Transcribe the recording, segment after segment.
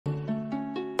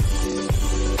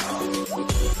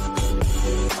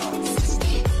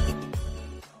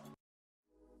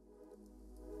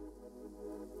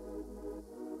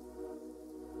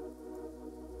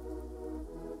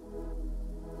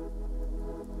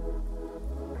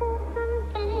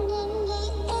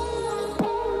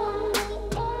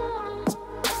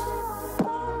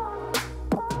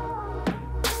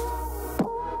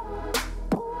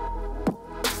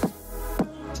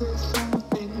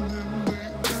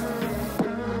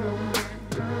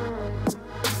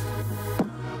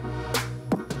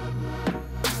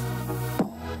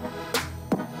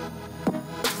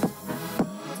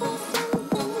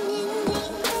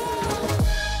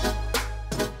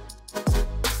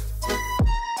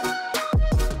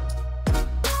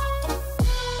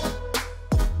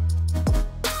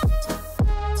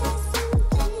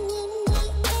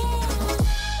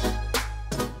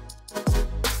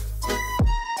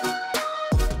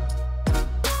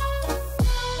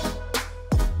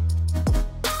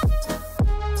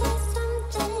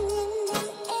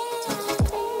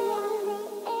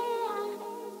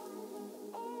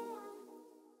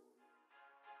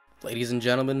Ladies and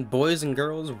gentlemen, boys and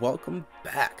girls, welcome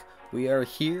back. We are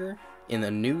here in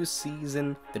a new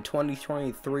season, the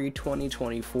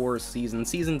 2023-2024 season,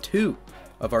 season 2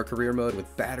 of our career mode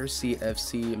with Battersea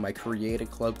FC, my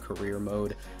created club career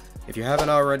mode. If you haven't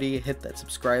already, hit that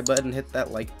subscribe button, hit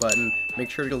that like button, make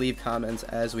sure to leave comments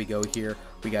as we go here.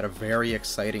 We got a very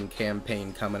exciting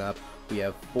campaign coming up. We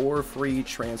have 4 free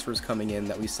transfers coming in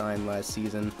that we signed last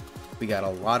season. We got a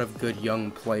lot of good young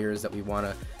players that we want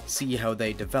to see how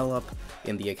they develop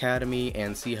in the academy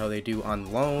and see how they do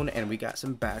on loan, and we got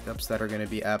some backups that are going to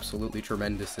be absolutely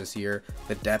tremendous this year.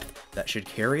 The depth that should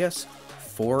carry us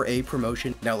for a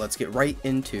promotion. Now let's get right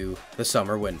into the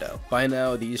summer window. By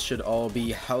now these should all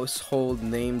be household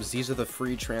names. These are the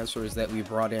free transfers that we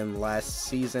brought in last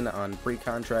season on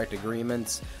pre-contract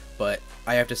agreements, but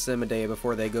I have to sim a day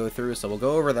before they go through, so we'll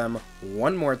go over them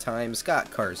one more time. Scott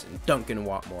Carson, Duncan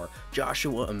Watmore,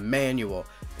 Joshua Emmanuel,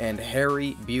 and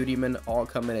Harry Beautyman all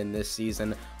coming in this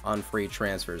season on free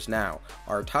transfers. Now,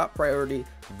 our top priority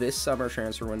this summer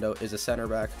transfer window is a center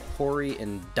back, Hori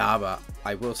Ndaba.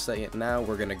 I will say it now,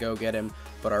 we're going to go get him,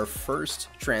 but our first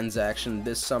transaction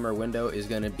this summer window is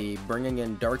going to be bringing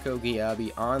in Darko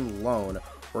Giabi on loan.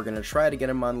 We're going to try to get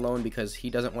him on loan because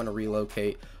he doesn't want to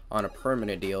relocate on a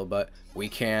permanent deal, but we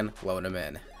can loan him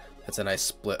in. That's a nice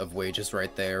split of wages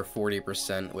right there,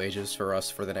 40% wages for us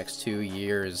for the next 2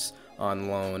 years on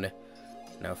loan.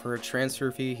 Now for a transfer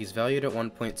fee, he's valued at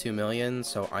 1.2 million,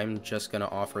 so I'm just going to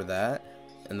offer that,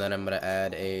 and then I'm going to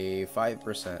add a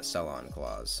 5% sell-on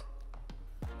clause.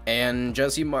 And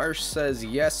Jesse Marsh says,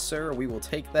 yes sir, we will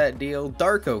take that deal.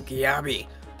 Darko Giabi,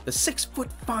 the 6'5"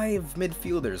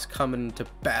 midfielder's coming to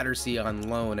Battersea on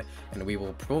loan, and we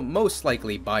will most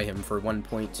likely buy him for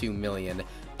 1.2 million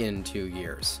in 2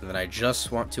 years. And then I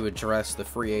just want to address the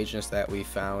free agents that we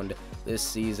found this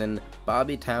season.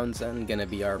 Bobby Townsend gonna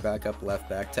be our backup left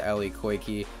back to Ali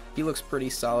Koiki. He looks pretty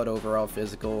solid overall,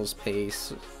 physicals,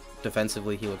 pace,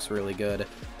 defensively he looks really good.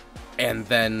 And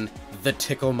then the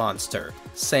Tickle Monster,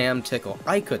 Sam Tickle.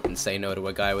 I couldn't say no to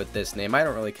a guy with this name. I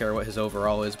don't really care what his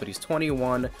overall is, but he's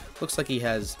 21. Looks like he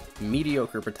has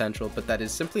mediocre potential, but that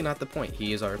is simply not the point.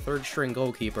 He is our third string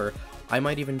goalkeeper. I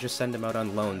might even just send him out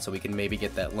on loan so we can maybe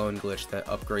get that loan glitch that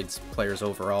upgrades players'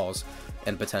 overalls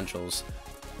and potentials.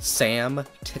 Sam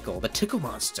Tickle, the Tickle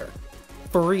Monster.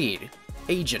 Fareed,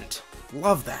 agent.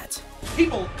 Love that.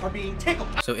 People are being tickled.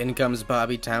 So in comes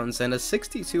Bobby Townsend, a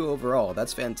 62 overall.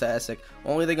 That's fantastic.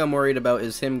 Only thing I'm worried about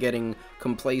is him getting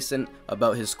complacent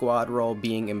about his squad role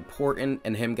being important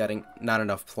and him getting not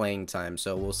enough playing time.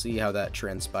 So we'll see how that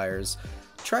transpires.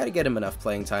 Try to get him enough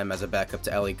playing time as a backup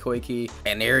to Ali Koiki.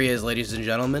 And there he is, ladies and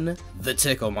gentlemen, the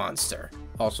Tickle Monster.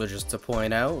 Also, just to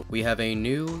point out, we have a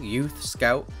new youth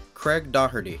scout, Craig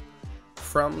Doherty.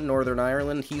 From Northern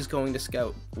Ireland, he's going to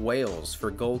scout Wales for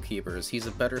goalkeepers. He's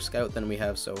a better scout than we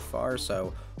have so far,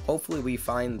 so hopefully we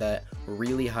find that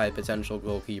really high potential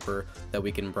goalkeeper that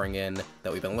we can bring in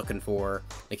that we've been looking for.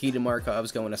 Nikita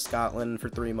Markov's going to Scotland for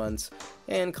 3 months,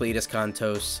 and Cletus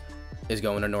Kontos is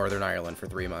going to Northern Ireland for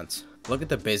 3 months. Look at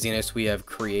the busyness we have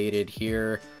created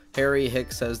here. Harry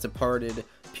Hicks has departed,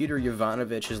 Peter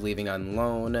Jovanovic is leaving on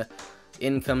loan.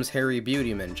 In comes Harry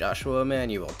Beautyman, Joshua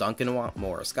Emmanuel, Duncan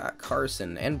Watmore, Scott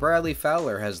Carson, and Bradley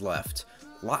Fowler has left.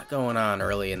 A lot going on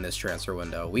early in this transfer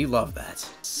window. We love that.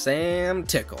 Sam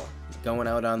Tickle, going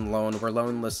out on loan. We're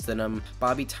loan listing him.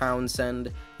 Bobby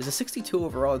Townsend is a 62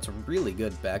 overall. It's a really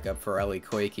good backup for Ali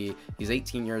Koiki. He's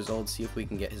 18 years old. See if we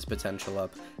can get his potential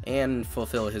up and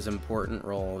fulfill his important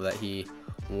role that he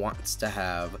wants to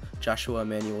have. Joshua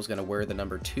Emmanuel's going to wear the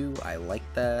number 2. I like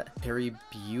that. Harry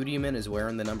Beautyman is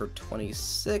wearing the number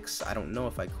 26. I don't know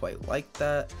if I quite like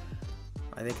that.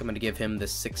 I think I'm going to give him the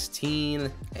 16.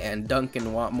 And Duncan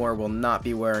Watmore will not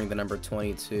be wearing the number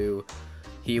 22.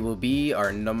 He will be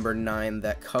our number 9,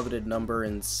 that coveted number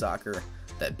in soccer.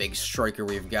 That big striker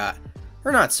we've got.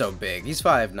 Or not so big. He's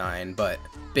 5'9", but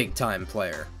big time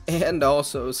player. And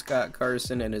also Scott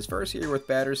Carson, in his first year with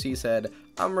Battersea, said,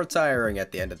 I'm retiring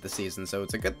at the end of the season, so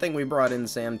it's a good thing we brought in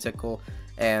Sam Tickle.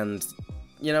 And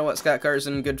you know what, Scott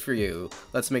Carson, good for you.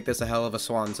 Let's make this a hell of a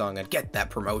swan song and get that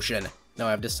promotion. Now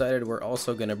I've decided we're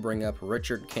also going to bring up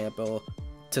Richard Campbell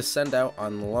to send out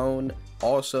on loan.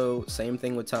 Also, same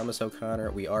thing with Thomas O'Connor.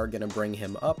 We are going to bring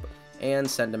him up and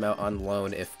send him out on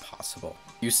loan if possible.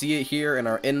 You see it here in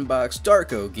our inbox.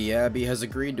 Darko Giabi has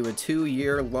agreed to a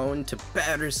 2-year loan to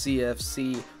Battersea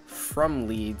FC from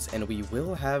Leeds, and we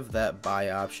will have that buy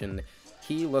option.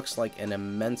 He looks like an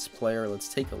immense player.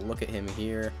 Let's take a look at him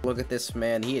here. Look at this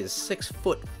man. He is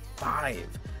 6'5".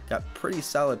 Got pretty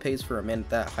solid pace for a man at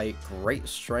that height. Great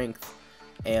strength.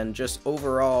 and just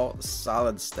overall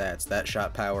solid stats. That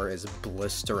shot power is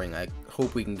blistering. I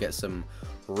hope we can get some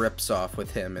rips off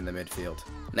with him in the midfield.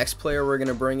 Next player we're going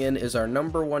to bring in is our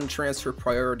 #1 transfer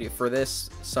priority for this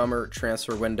summer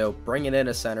transfer window. Bringing in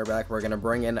a center back, we're going to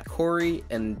bring in Corey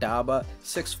Ndaba,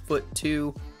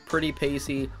 6'2", pretty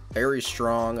pacey, very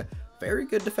strong, very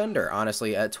good defender.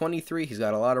 Honestly, at 23, he's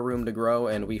got a lot of room to grow,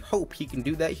 and we hope he can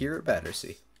do that here at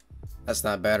Battersea. That's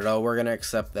not bad at all. We're going to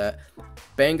accept that.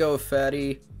 Bango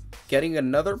Fatty, getting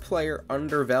another player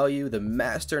undervalued, the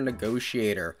master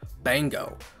negotiator,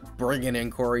 Bango, bringing in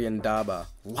Corey Ndaba.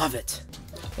 Love it.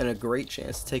 And a great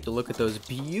chance to take a look at those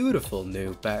beautiful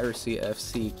new Battersea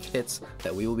FC kits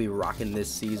that we will be rocking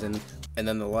this season. And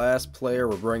then the last player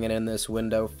we're bringing in this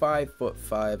window,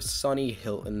 5'5", Sonny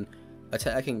Hilton,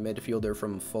 attacking midfielder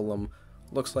from Fulham.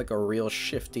 Looks like a real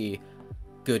shifty,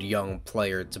 good young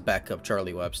player to back up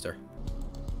Charlie Webster.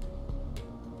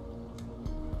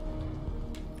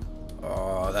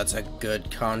 Oh, that's a good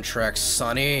contract,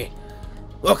 Sonny.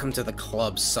 Welcome to the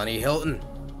club, Sonny Hilton.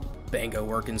 Bango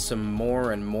working some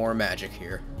more and more magic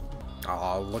here.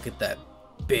 Oh, look at that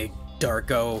big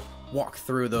Darko walk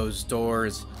through those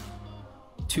doors.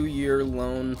 2-year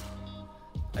loan.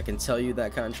 I can tell you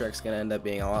that contract's going to end up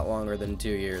being a lot longer than 2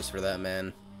 years for that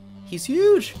man. He's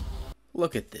huge.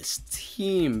 Look at this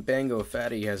team Bango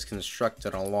Fatty has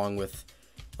constructed along with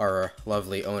our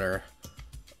lovely owner.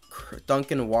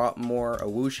 Duncan Watmore,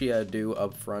 Awushi Adu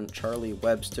up front, Charlie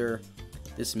Webster.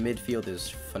 This midfield is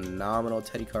phenomenal.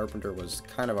 Teddy Carpenter was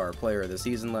kind of our player of the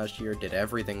season last year, did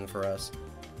everything for us.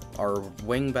 Our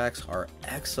wingbacks are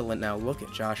excellent now. Look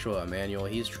at Joshua Emmanuel,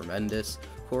 he's tremendous.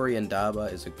 Corey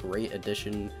Ndaba is a great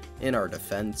addition in our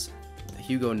defense.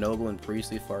 Hugo Noble and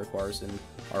Priestley Farquharson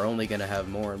are only going to have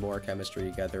more and more chemistry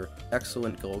together.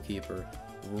 Excellent goalkeeper,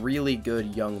 really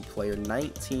good young player,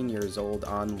 19 years old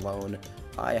on loan.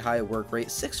 High work rate,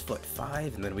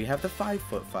 6'5", and then we have the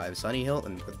 5'5" Sonny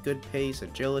Hilton with good pace,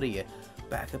 agility, a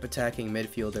backup attacking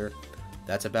midfielder.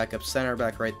 That's a backup center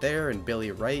back right there, and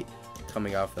Billy Wright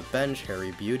coming off the bench.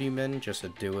 Harry Beautyman, just a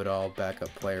do-it-all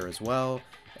backup player as well.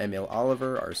 Emil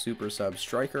Oliver, our super sub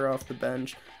striker off the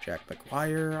bench. Jack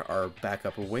McGuire, our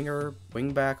backup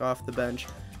wingback off the bench.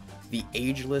 The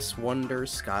ageless wonder,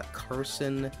 Scott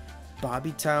Carson.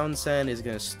 Bobby Townsend is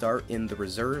going to start in the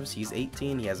reserves. He's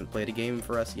 18. He hasn't played a game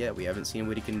for us yet. We haven't seen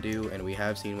what he can do, and we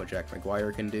have seen what Jack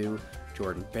McGuire can do.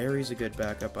 Jordan Berry's a good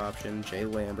backup option. Jay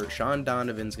Lambert. Sean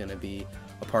Donovan's going to be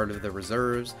a part of the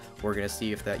reserves. We're going to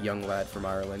see if that young lad from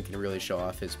Ireland can really show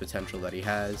off his potential that he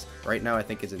has. Right now, I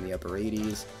think it's in the upper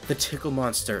 80s. The Tickle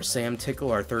Monster, Sam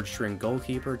Tickle, our third-string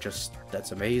goalkeeper.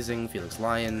 That's amazing. Felix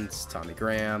Lyons, Tommy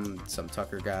Graham, some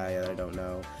Tucker guy that I don't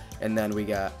know. And then we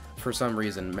got, for some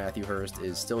reason, Matthew Hurst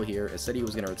is still here. It said he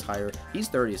was going to retire. He's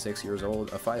 36 years old,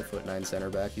 a 5'9" center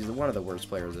back. He's one of the worst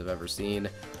players I've ever seen.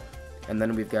 And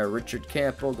then we've got Richard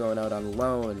Campbell going out on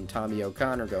loan, Tommy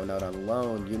O'Connor going out on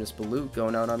loan, Eunice Balut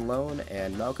going out on loan,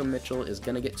 and Malcolm Mitchell is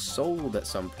going to get sold at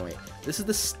some point. This is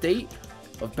the state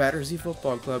of Battersea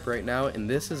Football Club right now, and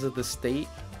this is the state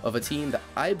of a team that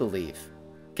I believe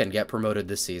can get promoted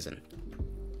this season.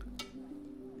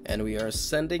 And we are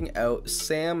sending out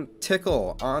Sam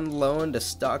Tickle on loan to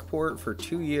Stockport for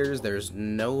 2 years. There's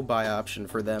no buy option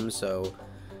for them, so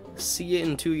see you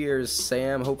in 2 years,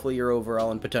 Sam. Hopefully your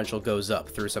overall and potential goes up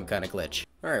through some kind of glitch.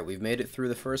 Alright, we've made it through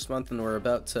the first month and we're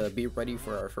about to be ready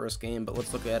for our first game, but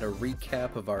let's look at a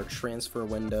recap of our transfer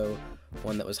window,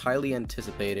 one that was highly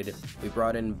anticipated. We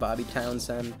brought in Bobby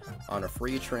Townsend on a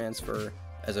free transfer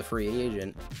as a free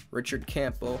agent. Richard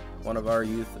Campbell, one of our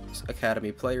youth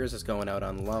academy players, is going out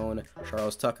on loan.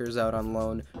 Charles Tucker's out on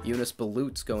loan. Eunice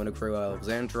Balut's going to Crew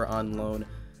Alexandra on loan.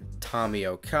 Tommy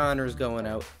O'Connor's going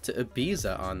out to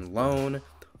Ibiza on loan,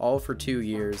 all for 2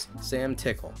 years. Sam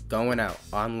Tickle going out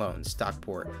on loan,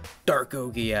 Stockport.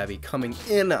 Darko Giabi coming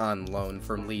in on loan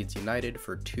from Leeds United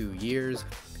for 2 years.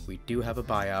 We do have a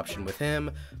buy option with him.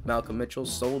 Malcolm Mitchell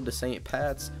sold to St.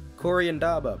 Pat's. Corey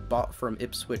Ndaba bought from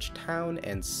Ipswich Town,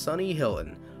 and Sonny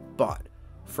Hilton bought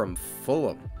from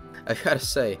Fulham. I gotta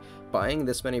say, buying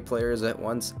this many players at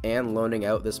once and loaning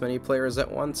out this many players at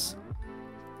once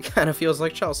kind of feels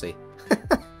like Chelsea.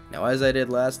 Now, as I did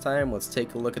last time, let's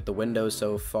take a look at the window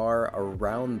so far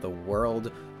around the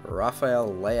world. Rafael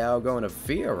Leao going to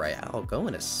Villarreal,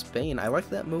 going to Spain. I like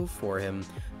that move for him.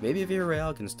 Maybe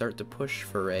Villarreal can start to push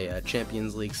for a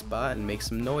Champions League spot and make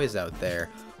some noise out there.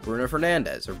 Bruno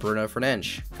Fernandes, or Bruno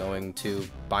Fernandes, going to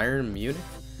Bayern Munich.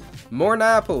 More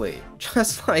Napoli.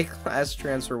 Just like last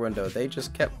transfer window, they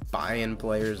just kept buying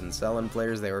players and selling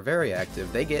players. They were very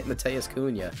active. They get Mateus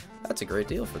Cunha. That's a great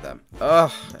deal for them.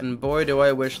 Ugh, and boy do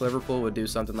I wish Liverpool would do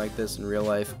something like this in real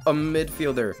life. A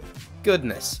midfielder.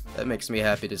 Goodness, that makes me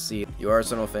happy to see. You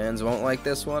Arsenal fans won't like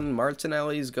this one.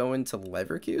 Martinelli's going to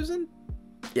Leverkusen?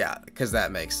 Yeah, because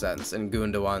that makes sense. And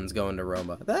Gundogan's going to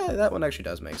Roma. That one actually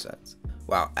does make sense.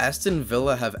 Wow, Aston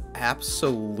Villa have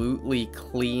absolutely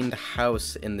cleaned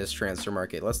house in this transfer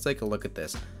market. Let's take a look at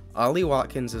this. Ollie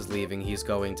Watkins is leaving, he's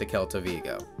going to Celta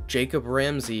Vigo. Jacob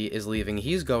Ramsey is leaving,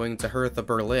 he's going to Hertha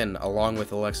Berlin, along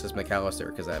with Alexis McAllister,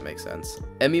 because that makes sense.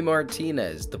 Emi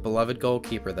Martinez, the beloved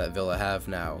goalkeeper that Villa have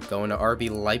now, going to RB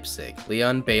Leipzig.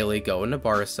 Leon Bailey going to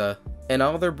Barca. And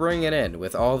all they're bringing in,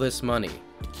 with all this money,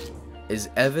 is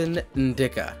Evan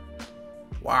Ndicka.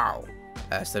 Wow,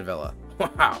 Aston Villa.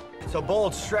 Wow. It's a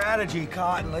bold strategy,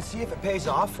 Cotton. Let's see if it pays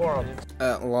off for him.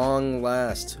 At long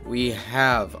last, we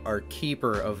have our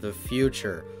keeper of the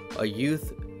future, a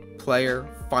youth player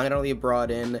finally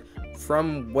brought in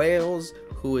from Wales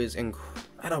who is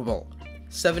incredible.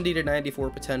 70 to 94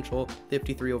 potential,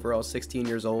 53 overall, 16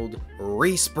 years old.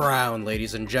 Reece Brown,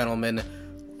 ladies and gentlemen.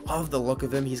 Love the look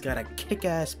of him. He's got a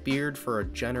kick-ass beard for a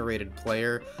generated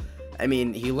player. I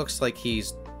mean, he looks like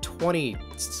he's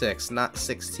 26, not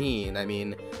 16. I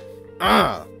mean,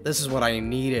 this is what I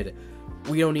needed.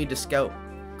 We don't need to scout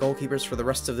goalkeepers for the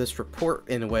rest of this report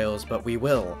in Wales, but we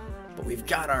will. But we've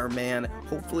got our man.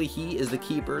 Hopefully he is the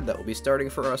keeper that will be starting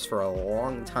for us for a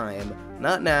long time.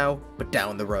 Not now, but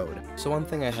down the road. So one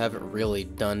thing I haven't really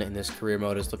done in this career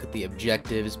mode is look at the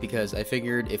objectives, because I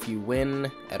figured if you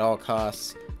win at all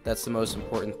costs, that's the most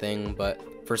important thing. But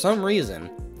for some reason,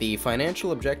 the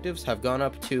financial objectives have gone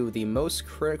up to the most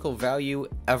critical value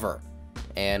ever.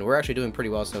 And we're actually doing pretty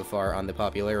well so far on the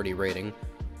popularity rating.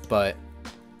 But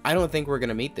I don't think we're going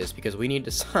to meet this, because we need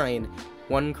to sign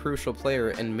one crucial player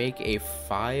and make a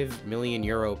 €5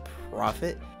 million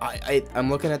profit. I'm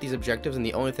looking at these objectives, and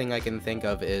the only thing I can think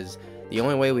of is the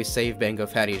only way we save Bango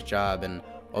Fatty's job and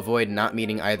avoid not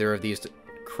meeting either of these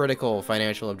critical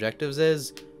financial objectives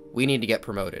is we need to get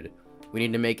promoted. We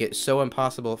need to make it so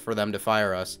impossible for them to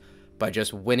fire us by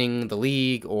just winning the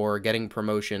league or getting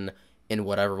promotion in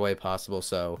whatever way possible.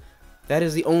 So that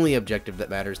is the only objective that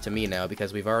matters to me now,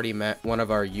 because we've already met one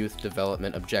of our youth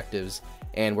development objectives,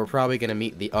 and we're probably going to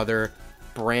meet the other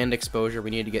brand exposure. We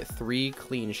need to get 3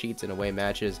 clean sheets in away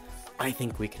matches. I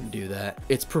think we can do that.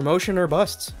 It's promotion or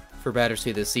bust for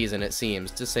Battersea this season, it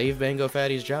seems, to save Bango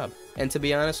Fatty's job. And to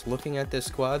be honest, looking at this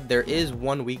squad, there is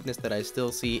one weakness that I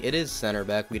still see. It is center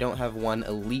back. We don't have one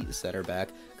elite center back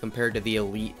compared to the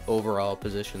elite overall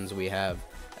positions we have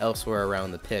elsewhere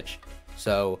around the pitch.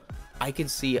 So I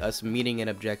could see us meeting an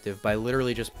objective by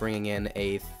literally just bringing in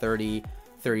a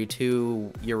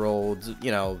 32-year-old,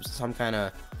 you know, some kind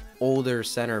of older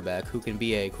center back who can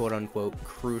be a quote-unquote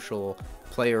crucial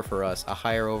player for us, a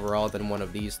higher overall than one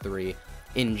of these 3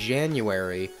 in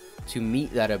January, to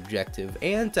meet that objective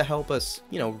and to help us,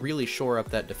 you know, really shore up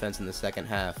that defense in the second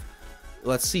half.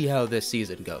 Let's see how this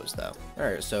season goes, though.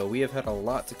 Alright, so we have had a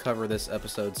lot to cover this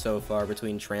episode so far,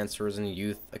 between transfers and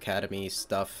youth academy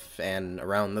stuff and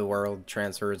around the world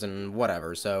transfers and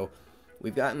whatever. So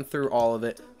we've gotten through all of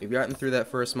it. We've gotten through that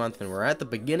first month, and we're at the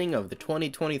beginning of the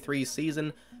 2023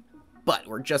 season, but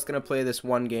we're just going to play this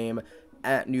one game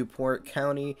at Newport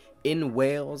County in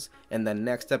Wales, and then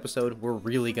next episode we're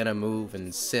really gonna move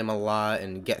and sim a lot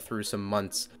and get through some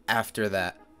months after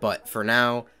that. But for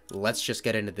now, let's just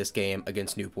get into this game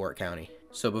against Newport County.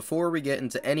 So before we get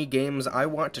into any games, I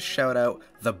want to shout out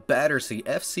the Battersea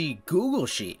FC Google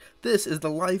Sheet. This is the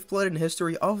lifeblood and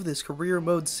history of this career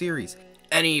mode series.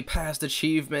 Any past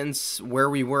achievements, where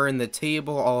we were in the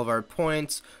table, all of our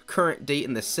points, current date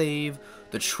in the save,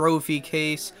 the trophy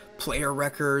case, player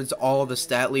records, all the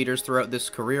stat leaders throughout this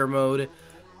career mode.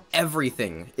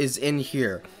 Everything is in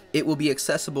here. It will be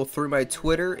accessible through my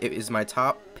Twitter. It is my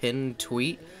top pinned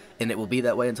tweet, and it will be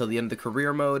that way until the end of the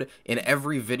career mode. In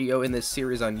every video in this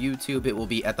series on YouTube, it will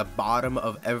be at the bottom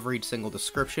of every single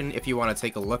description if you want to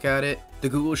take a look at it. The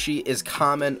Google Sheet is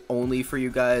comment only for you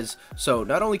guys, so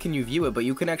not only can you view it, but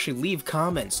you can actually leave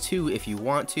comments too if you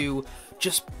want to.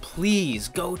 Just please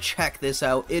go check this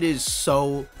out. It is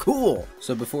so cool.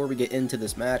 So before we get into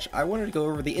this match, I wanted to go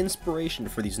over the inspiration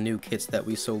for these new kits that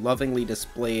we so lovingly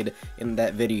displayed in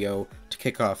that video to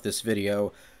kick off this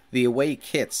video. The away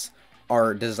kits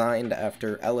are designed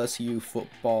after LSU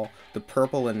football, the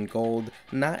purple and gold,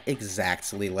 not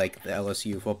exactly like the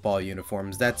LSU football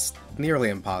uniforms, that's nearly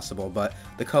impossible, but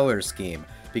the color scheme,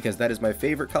 because that is my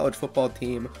favorite college football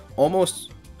team,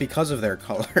 almost because of their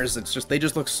colors. It's just, they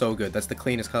just look so good. That's the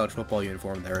cleanest college football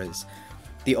uniform there is.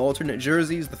 The alternate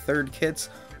jerseys, the third kits,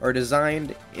 are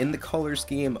designed in the color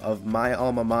scheme of my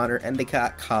alma mater,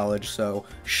 Endicott College, so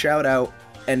shout out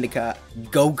Endicott,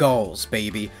 go Gulls,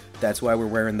 baby. That's why we're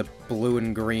wearing the blue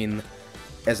and green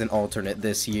as an alternate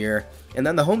this year. And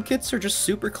then the home kits are just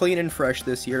super clean and fresh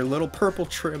this year. Little purple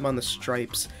trim on the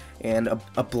stripes and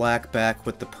a black back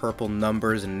with the purple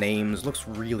numbers and names. Looks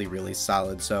really, really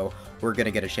solid, so we're going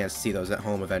to get a chance to see those at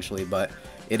home eventually. But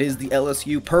it is the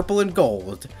LSU purple and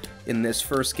gold in this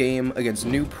first game against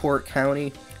Newport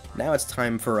County. Now it's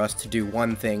time for us to do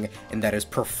one thing, and that is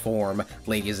perform,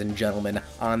 ladies and gentlemen,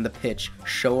 on the pitch.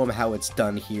 Show them how it's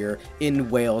done here in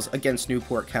Wales against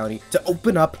Newport County to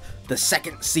open up the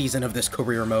second season of this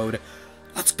career mode.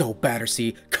 Let's go,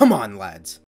 Battersea. Come on,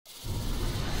 lads.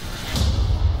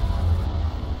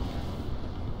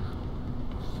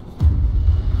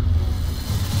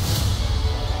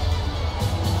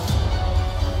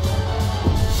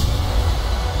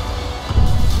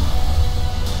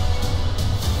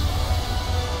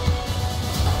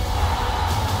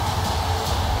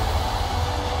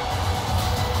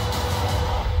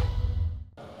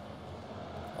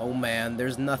 Oh man,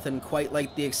 there's nothing quite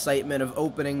like the excitement of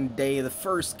opening day, the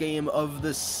first game of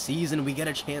the season. We get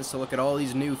a chance to look at all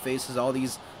these new faces, all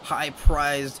these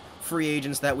high-prized free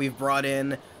agents that we've brought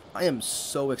in. I am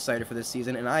so excited for this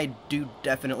season, and I do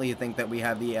definitely think that we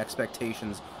have the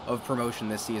expectations of promotion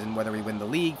this season, whether we win the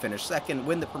league, finish second,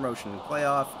 win the promotion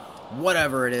playoff,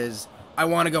 whatever it is. I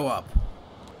want to go up.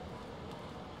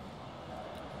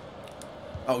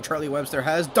 Oh, Charlie Webster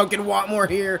has Duncan Watmore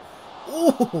here.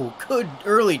 Ooh, good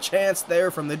early chance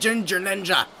there from the Ginger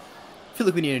Ninja. I feel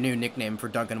like we need a new nickname for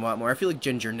Duncan Watmore. I feel like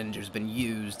Ginger Ninja's been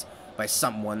used by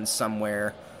someone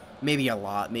somewhere. Maybe a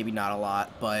lot, maybe not a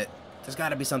lot, but there's got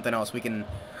to be something else we can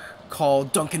call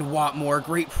Duncan Watmore.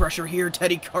 Great pressure here.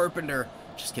 Teddy Carpenter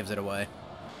just gives it away.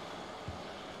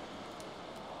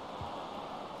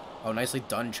 Oh, nicely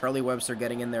done. Charlie Webster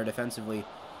getting in there defensively.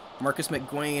 Marcus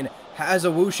McGuane has a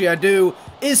whooshy ado.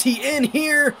 Is he in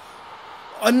here?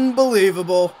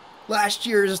 Unbelievable. Last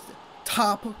year's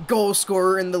top goal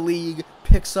scorer in the league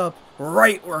picks up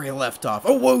right where he left off. A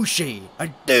whooshy. A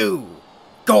do.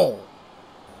 Goal.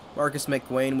 Marcus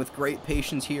McGuane with great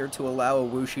patience here to allow a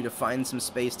whooshy to find some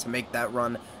space to make that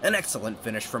run. An excellent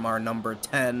finish from our number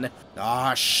 10.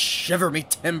 Ah, shiver me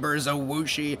timbers, a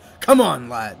whooshy. Come on,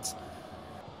 lads.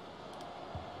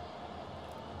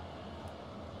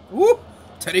 Whoop!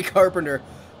 Teddy Carpenter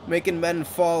making men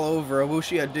fall over. A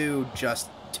whooshy ado, just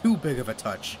too big of a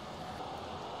touch.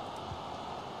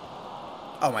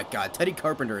 Oh my god, Teddy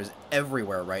Carpenter is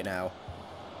everywhere right now.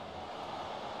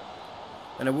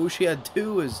 And a whooshy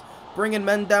ado is bringing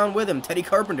men down with him. Teddy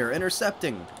Carpenter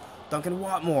intercepting. Duncan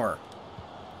Watmore.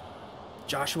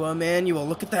 Joshua Emmanuel,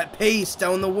 look at that pace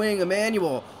down the wing.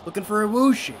 Emmanuel looking for a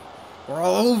whooshy. We're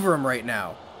all over him right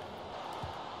now.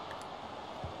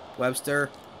 Webster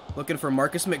looking for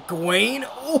Marcus McGuane.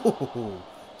 Oh,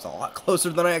 it's a lot closer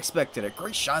than I expected. A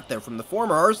great shot there from the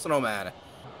former Arsenal man.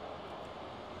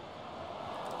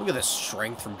 Look at the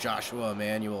strength from Joshua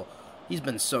Emmanuel. He's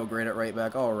been so great at right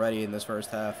back already in this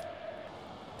first half.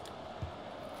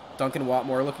 Duncan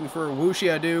Watmore looking for a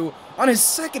whooshy ado on his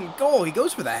second goal. He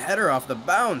goes for the header off the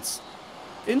bounce.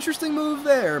 Interesting move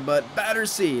there, but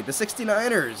Battersea, the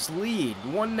 69ers, lead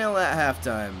 1-0 at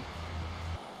halftime.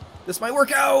 This might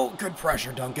work out. Good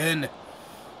pressure, Duncan.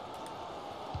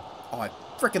 Oh, I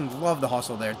freaking love the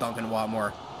hustle there, Duncan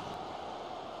Watmore.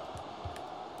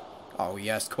 Oh,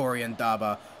 yes, Corey and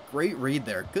Daba. Great read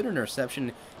there. Good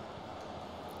interception.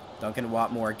 Duncan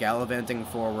Watmore gallivanting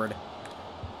forward.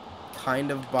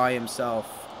 Kind of by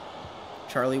himself.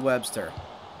 Charlie Webster.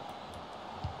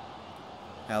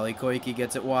 Ali Koike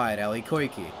gets it wide. Ali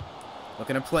Koike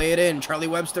looking to play it in. Charlie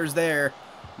Webster's there.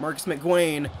 Marcus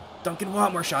McGuane. Duncan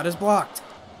Watmore shot is blocked.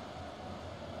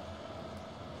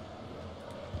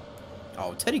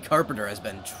 Oh, Teddy Carpenter has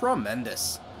been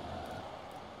tremendous.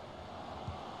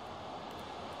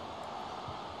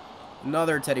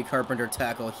 Another Teddy Carpenter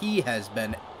tackle. He has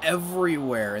been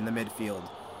everywhere in the midfield.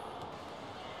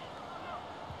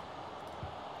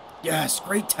 Yes,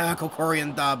 great tackle, Corey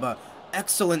and Daba.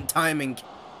 Excellent timing.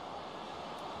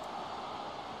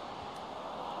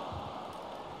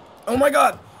 Oh my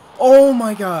god! Oh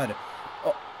my god!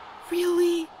 Oh,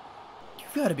 really?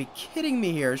 You've got to be kidding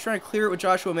me here. He's trying to clear it with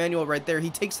Joshua Emmanuel right there. He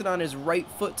takes it on his right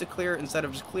foot to clear it instead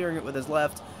of just clearing it with his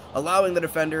left, allowing the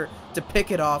defender to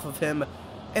pick it off of him.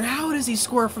 And how does he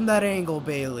score from that angle,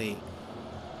 Bailey?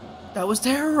 That was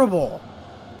terrible.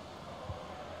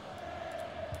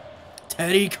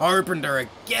 Teddy Carpenter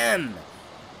again.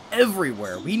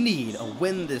 Everywhere. We need a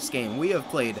win this game. We have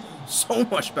played so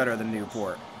much better than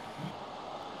Newport.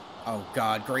 Oh,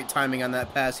 God. Great timing on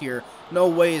that pass here. No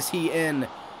way is he in.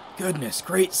 Goodness,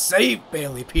 great save,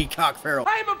 Bailey Peacock Farrell.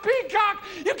 I'm a peacock!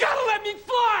 You gotta let me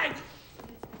fly!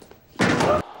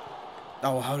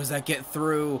 Oh, how does that get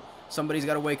through? Somebody's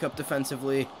got to wake up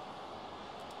defensively.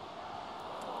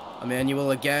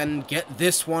 Emmanuel again. Get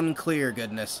this one clear,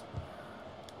 goodness.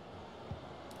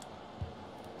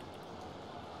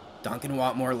 Duncan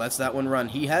Watmore lets that one run.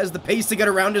 He has the pace to get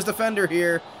around his defender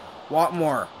here.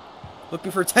 Watmore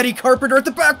looking for Teddy Carpenter at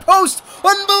the back post.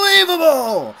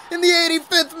 Unbelievable! In the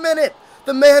 85th minute,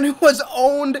 the man who has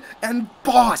owned and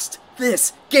bossed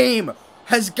this game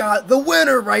has got the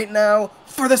winner right now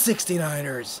for the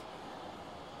 69ers.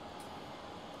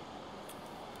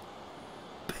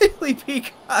 Bailey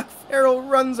Peacock Farrell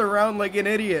runs around like an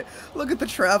idiot. Look at the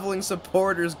traveling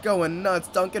supporters going nuts.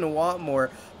 Duncan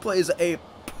Watmore plays a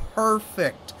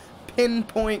perfect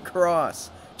pinpoint cross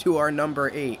to our number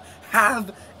 8.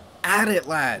 Have at it,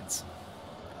 lads.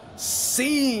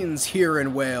 Scenes here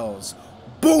in Wales.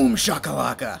 Boom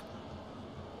shakalaka.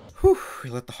 Whew,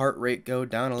 we let the heart rate go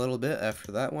down a little bit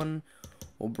after that one.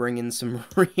 We'll bring in some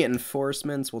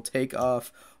reinforcements. We'll take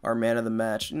off our man of the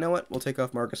match. You know what? We'll take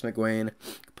off Marcus McGuane,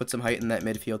 put some height in that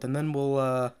midfield, and then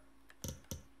we'll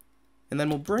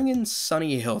bring in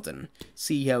Sonny Hilton.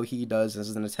 See how he does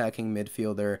as an attacking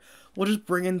midfielder. We'll just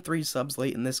bring in 3 subs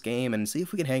late in this game and see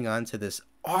if we can hang on to this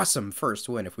awesome first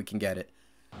win if we can get it.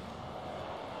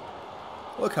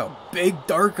 Look how big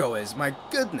Darko is. My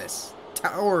goodness.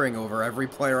 Towering over every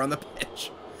player on the pitch.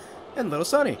 And little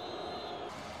Sonny.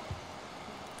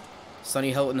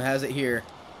 Sonny Hilton has it here.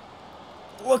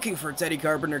 Looking for Teddy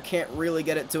Carpenter. Can't really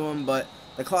get it to him, but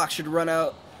the clock should run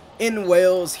out in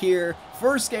Wales here.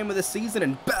 First game of the season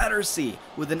in Battersea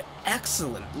with an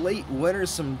excellent late winner.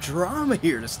 Some drama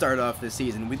here to start off this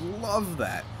season. We love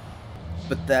that.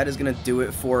 But that is going to do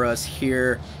it for us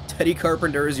here. Teddy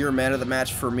Carpenter is your man of the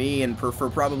match for me and for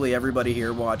probably everybody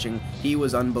here watching. He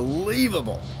was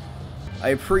unbelievable. I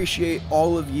appreciate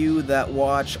all of you that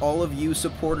watch, all of you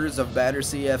supporters of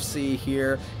Battersea FC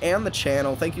here and the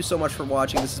channel. Thank you so much for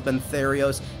watching. This has been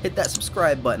Therios. Hit that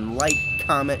subscribe button, like,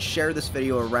 comment, share this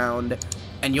video around,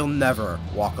 and you'll never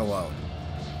walk alone.